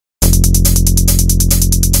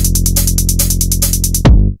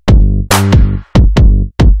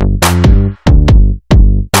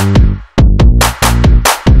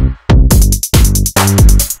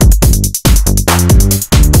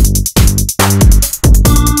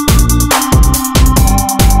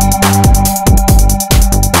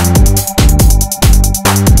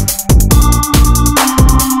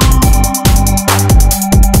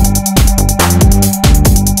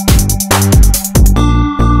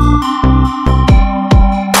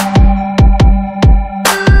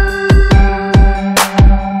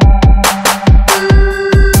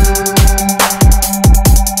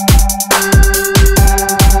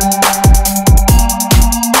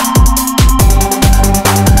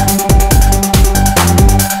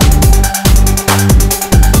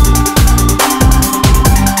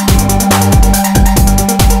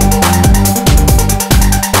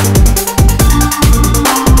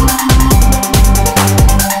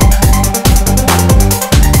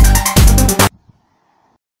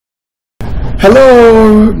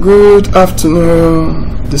Good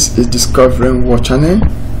afternoon. This is Discovering War Channel.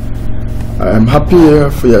 I am happy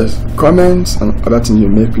for your comments and other things you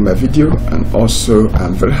make in my video, and also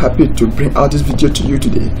I'm very happy to bring out this video to you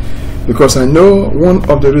today because I know one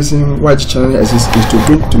of the reasons why this channel exists is to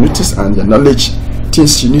bring to notice and your knowledge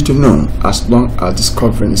things you need to know as long as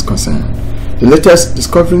discovering is concerned. The latest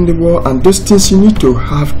discovering the world and those things you need to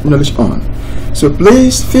have knowledge on. So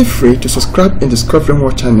please feel free to subscribe in Discovering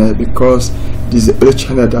War Channel because this is the only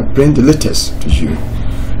channel that brings the latest to you.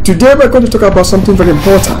 Today we're going to talk about something very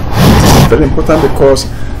important. This is very important because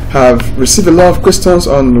I have received a lot of questions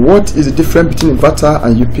on what is the difference between inverter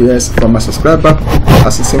and UPS from my subscriber.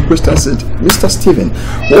 As the same question said, Mr. Steven,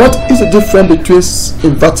 what is the difference between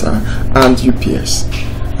inverter and UPS?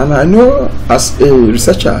 And I know as a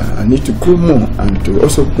researcher I need to go more and to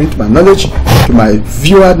also bring to my knowledge, to my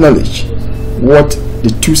viewer knowledge, what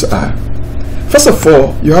the tools are. First of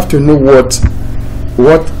all, you have to know what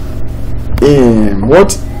a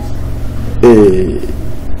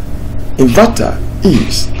inverter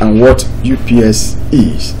is and what UPS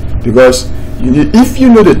is, because if you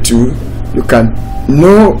know the two, you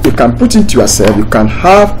can put into yourself, you can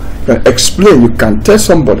explain, you can tell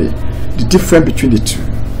somebody the difference between the two.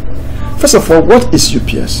 First of all, what is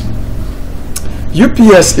UPS?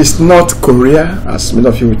 UPS is not Korea, as many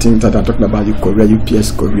of you think that I'm talking about Korea,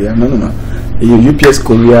 UPS Korea. No. UPS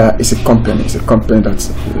Korea is a company. It's a company that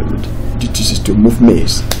duties is to move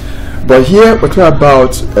maize. But here we're talking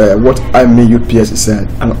about what I mean UPS is an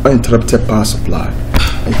uninterrupted power supply.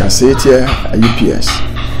 You can see it here, UPS.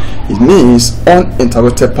 It means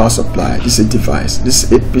uninterrupted power supply. This is a device. This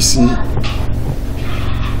is a PC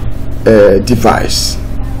device.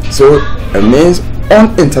 So it means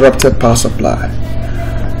uninterrupted power supply.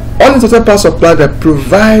 Uninterrupted power supply that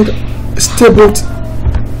provide stable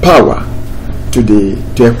power to the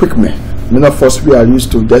equipment. Many of us, we are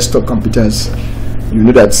used to desktop computers. You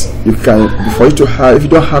know that you can, before you to have, if you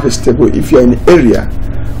don't have a stable, if you're in an area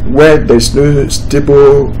where there is no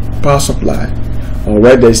stable power supply, or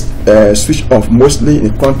where there is switch off, mostly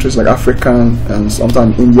in countries like African and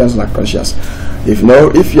sometimes Indians like conscious. If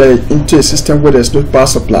you're into a system where there's no power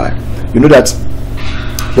supply, you know that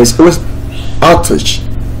there's always outage.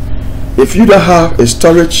 If you don't have a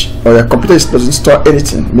storage or your computer doesn't store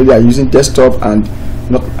anything, maybe you're using desktop and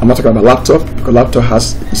I'm not talking about laptop because laptop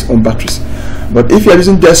has its own batteries. But if you're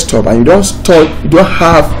using desktop and you don't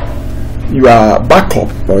have your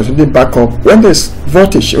backup or something backup, when there's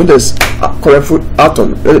voltage, when there's current out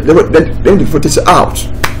on, then the voltage is out.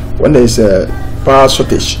 When there's a power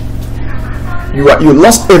shortage, you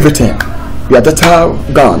lost everything. Your data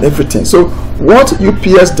gone, everything. So what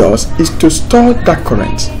UPS does is to store that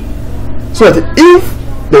current, so that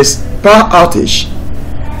if there's power outage,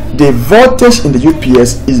 the voltage in the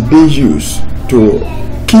UPS is being used to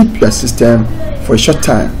keep your system for a short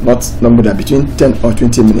time, not more than between 10 or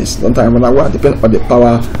 20 minutes, sometimes 1 hour, depending on the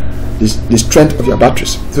power, the strength of your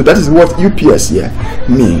batteries. So that is what UPS here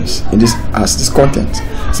means in this as this content.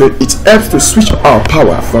 So it helps to switch our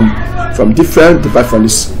power from different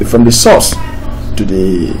devices, from the source to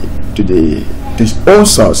the own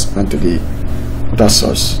source and to the other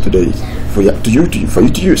source for you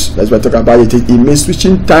to use. That's what I talk about it. It means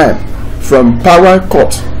switching time from power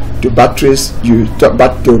cut to batteries. To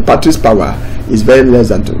batteries power is very less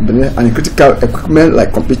than and critical equipment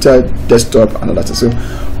like computer, desktop, and all that. So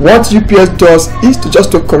what UPS does is to just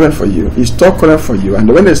store current for you. It stores current for you, and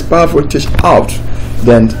when there's power voltage out,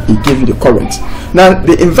 then it gives you the current. Now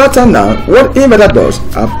the inverter, what inverter does,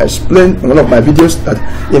 I've explained in one of my videos that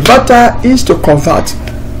inverter is to convert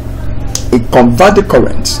the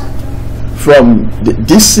current from the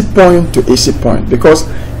DC point to AC point, because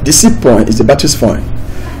DC point is the battery's point.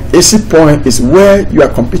 AC point is where your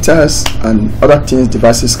computers and other things,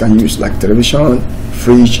 devices can use, like television,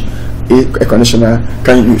 fridge, air conditioner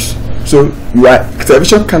can use. So your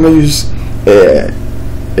television cannot use a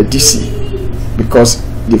DC because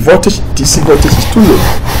the DC voltage is too low.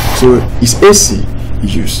 So it's AC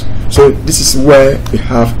use. So this is where we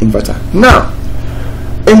have inverter. Now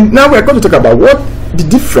we're going to talk about what the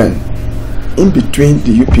difference in between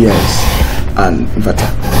the UPS and inverter.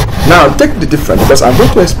 Now take the difference, because I'm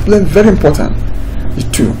going to explain very important the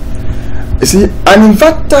two. You see, an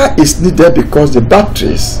inverter is needed because the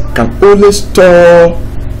batteries can only store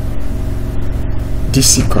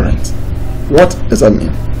DC current. What does that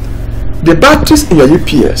mean? The batteries in your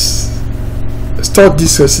UPS store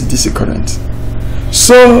DC current.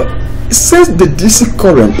 So since the DC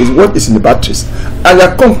current is what is in the batteries and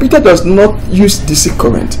your computer does not use DC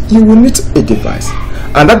current, you will need a device,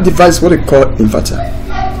 and that device is what we call inverter.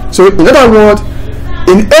 So in other words,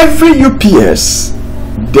 in every UPS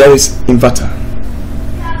there is inverter.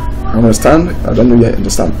 Understand? I don't know if you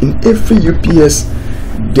understand. In every UPS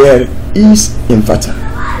there is inverter.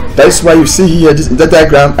 That is why you see here this in the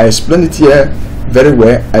diagram. I explain it here very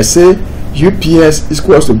well. I say UPS is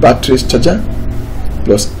equals to batteries charger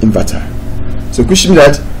plus inverter. So which means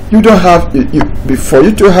that you don't have for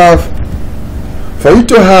you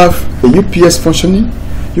to have a UPS functioning,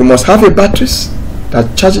 you must have a batteries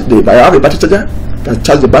that charge I have a battery charger that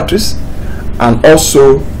charge the batteries, and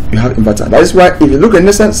also you have inverter. That is why if you look at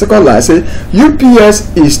the second line, I say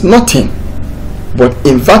UPS is nothing but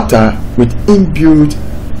inverter with inbuilt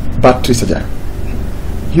battery charger.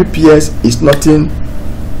 UPS is nothing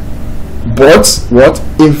but what?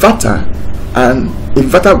 Inverter, and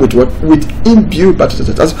inverter with what? With inbuilt battery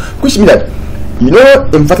charger. That's, which means that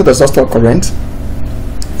inverter does not store current.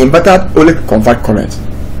 Inverter only convert current.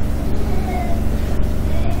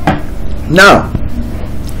 Now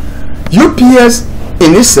UPS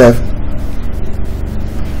in itself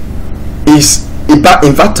is a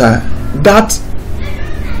inverter that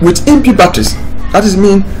with inbuilt batteries. That is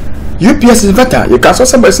mean UPS is inverter. You can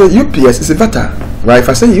somebody say UPS is inverter, right? If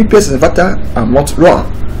I say UPS is inverter, I'm not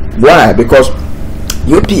wrong. Why? Because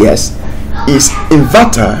UPS is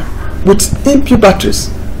inverter with inbuilt batteries.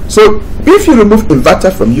 So if you remove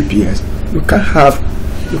inverter from UPS, you can't have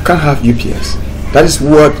UPS. That is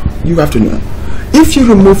what you have to know. If you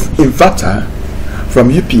remove inverter from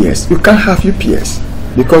UPS, you can't have UPS,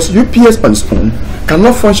 because UPS on its own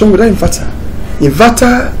cannot function without inverter.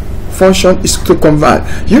 Inverter function is to convert.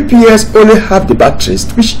 UPS only have the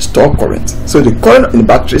batteries which store current, so the current in the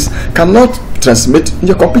batteries cannot transmit in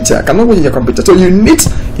your computer, cannot go in your computer. So you need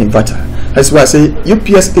inverter. That's why I say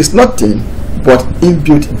UPS is nothing but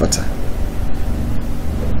inbuilt inverter.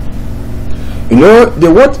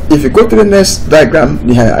 If you go to the next diagram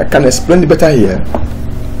here, I can explain it better here.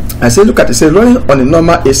 I say look at it, say running on a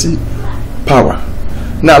normal AC power.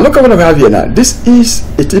 Now look at what I have here now. This is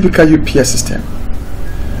a typical UPS system.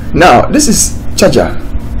 Now this is charger.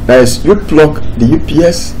 That is, you plug the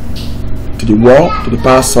UPS to the wall, to the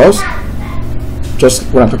power source. Just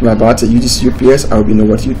what I'm talking about, you use UPS. I hope you know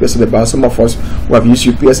what UPS is about. Some of us who have used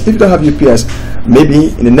UPS. If you don't have UPS, maybe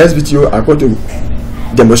in the next video I'm going to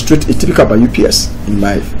demonstrate a typical about UPS in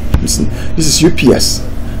my listen. This is UPS.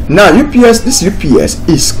 Now this UPS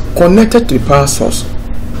is connected to the power source,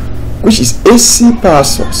 which is AC power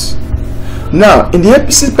source. Now in the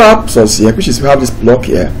AC power source here, which is we have this plug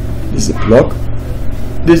here, this is the plug.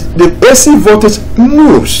 The AC voltage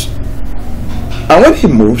moves, and when it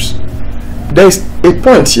moves, there is a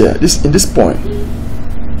point here. In this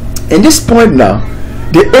point now,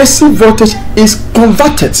 the AC voltage is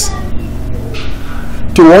converted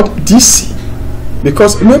to what? DC.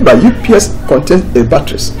 Because remember, UPS contains a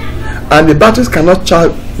batteries, and the batteries cannot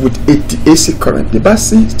charge with AC current. The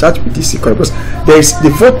battery charge with DC current because there is the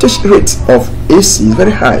voltage rate of AC is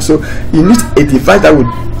very high. So you need a device that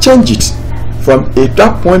will change it from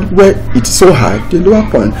that point where it's so high to the lower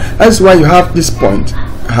point. That's why you have this point.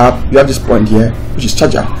 You have this point here, which is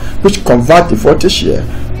charger, which convert the voltage here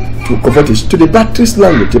to convert it to the battery's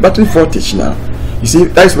language, the battery voltage. Now you see,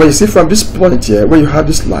 that's why you see from this point here, where you have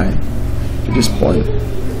this line to this point,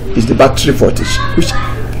 is the battery voltage, which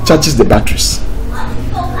charges the batteries.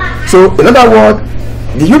 So in other words,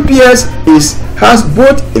 the UPS has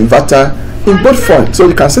both inverter in both forms. So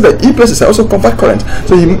you can see that UPS is also convert current.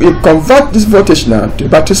 So you convert this voltage now to the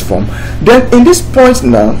battery's form. Then in this point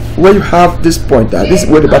now, where you have this point there, this is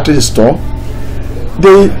where the battery is stored.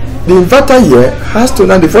 The inverter here has to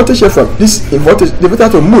now the voltage here from this voltage, the inverter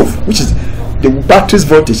to move, which is the battery's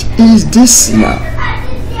voltage is DC now.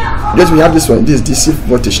 Yes, we have this one. This is DC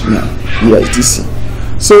voltage now. Here is DC.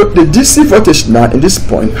 So the DC voltage now in this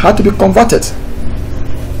point had to be converted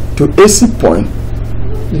to AC point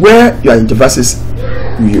where your interfaces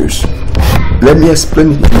you use. Let me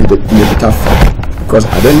explain it in the better form, because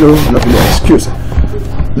I don't know, not really an excuse.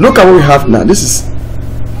 Look at what we have now. This is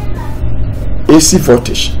AC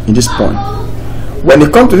voltage in this point. When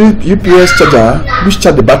it comes to the UPS charger, which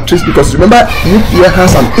charge the batteries, because remember UPS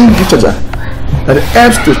has an inbuilt charger that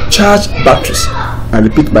helps to charge batteries. I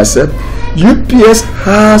repeat myself, UPS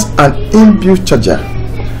has an inbuilt charger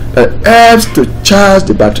that helps to charge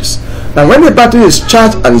the batteries. Now when the battery is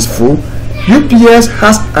charged and is full, UPS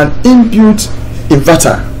has an inbuilt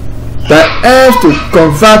inverter that helps to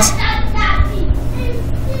convert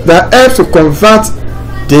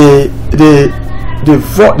the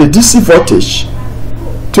DC voltage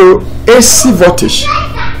to AC voltage,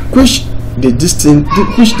 which the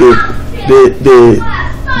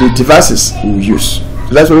devices will use.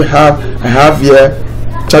 So that's what we have. I have here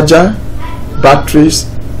charger, batteries,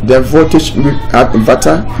 then voltage, we have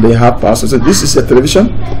inverter, they have power source. So this is your television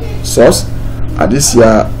source, and this is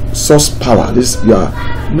your source power. This is your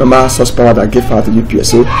normal source power that give out the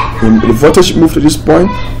UPS. So when the voltage move to this point,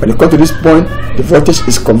 when it comes to this point, the voltage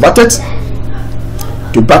is converted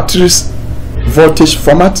to batteries voltage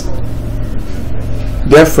format.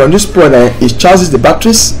 Then from this point, it charges the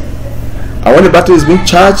batteries, and when the battery is being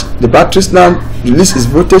charged, the batteries now release its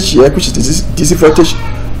voltage here, which is this DC voltage,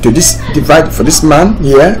 to this device for this man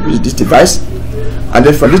here, which is this device. And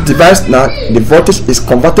then from this device now, the voltage is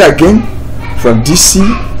converted again from DC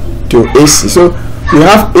to AC. So we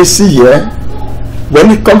have AC here. When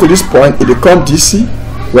it comes to this point, it becomes DC.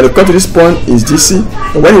 When it comes to this point, it's DC.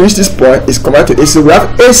 And when you reach this point, it's converted to AC. We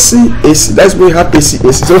have AC, AC. That's where we have AC,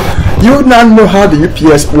 AC. So you now know how the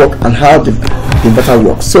UPS work and how the inverter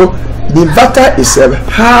works. So the inverter itself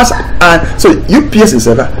has UPS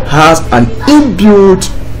itself has an inbuilt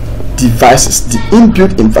devices, the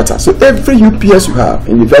inbuilt inverter. So every UPS you have,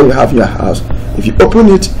 inverter you have in your house, if you open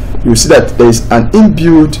it, you will see that there is an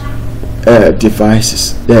inbuilt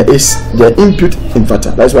devices. There is the inbuilt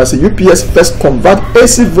inverter. That's why I say UPS first convert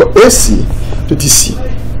AC to DC.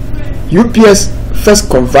 UPS first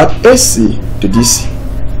convert AC to DC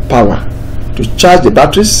power to charge the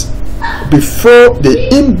batteries before the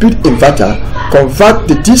inbuilt inverter convert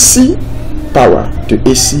the DC power to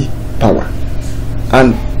AC power.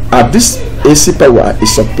 And at this AC power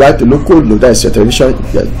is supplied to local load, that is your television,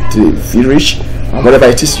 your fridge, or whatever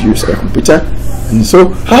it is used, a computer. And so,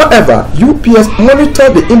 however, UPS monitor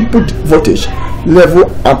the input voltage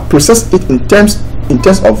level and process it in terms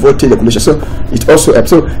of voltage regulation. So it also helps.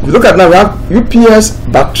 So if you look at now, we have UPS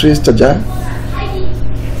battery charger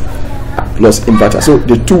plus inverter. So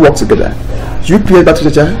the two work together. UPS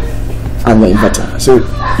battery charger and the inverter. So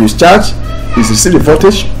you charge, you receive the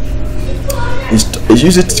voltage, you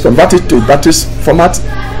use it to convert it to batteries format,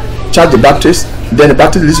 charge the batteries, then the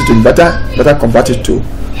battery releases to inverter convert it to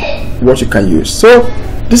what you can use. So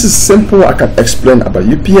this is simple. I can explain about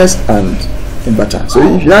UPS and inverter. So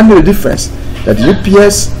if you know the difference, that the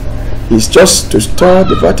UPS is just to store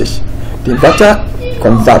the voltage, the inverter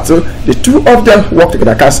converts. So the two of them work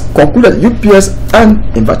together. I can conclude that UPS and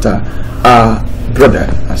inverter are brother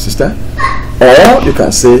and sister. Or you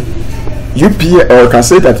can say UPS, or you can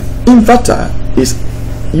say that inverter is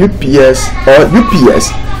UPS, or UPS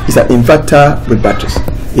is an inverter with batteries.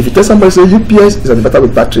 If you tell somebody say UPS is an inverter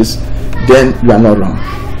with batteries, then you are not wrong.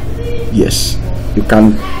 Yes, you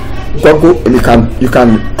can Google, and you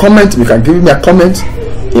can comment. You can give me a comment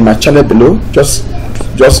in my channel below. Just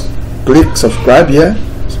click subscribe here,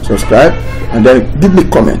 subscribe, and then give me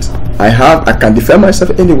comment. I can defend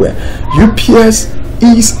myself anywhere. UPS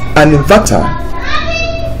is an inverter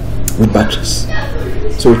with batteries.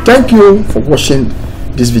 So thank you for watching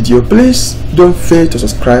this video. Please don't fail to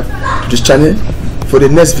subscribe to this channel for the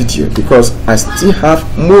next video, because I still have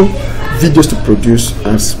more videos to produce,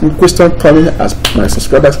 as question coming as my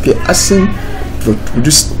subscribers keep asking to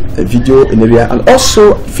produce a video in area. And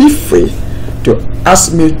also feel free to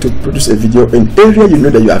ask me to produce a video in area you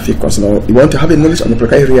know that you are feel concerned, or you want to have a knowledge on the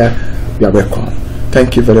particular area. You are welcome.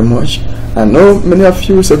 Thank you very much. I know many of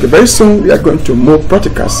you say, okay, very soon we are going to more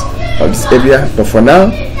practicals of this area, but for now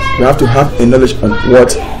we have to have a knowledge on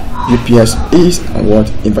what UPS is and what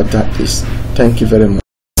inverter is. Thank you very much.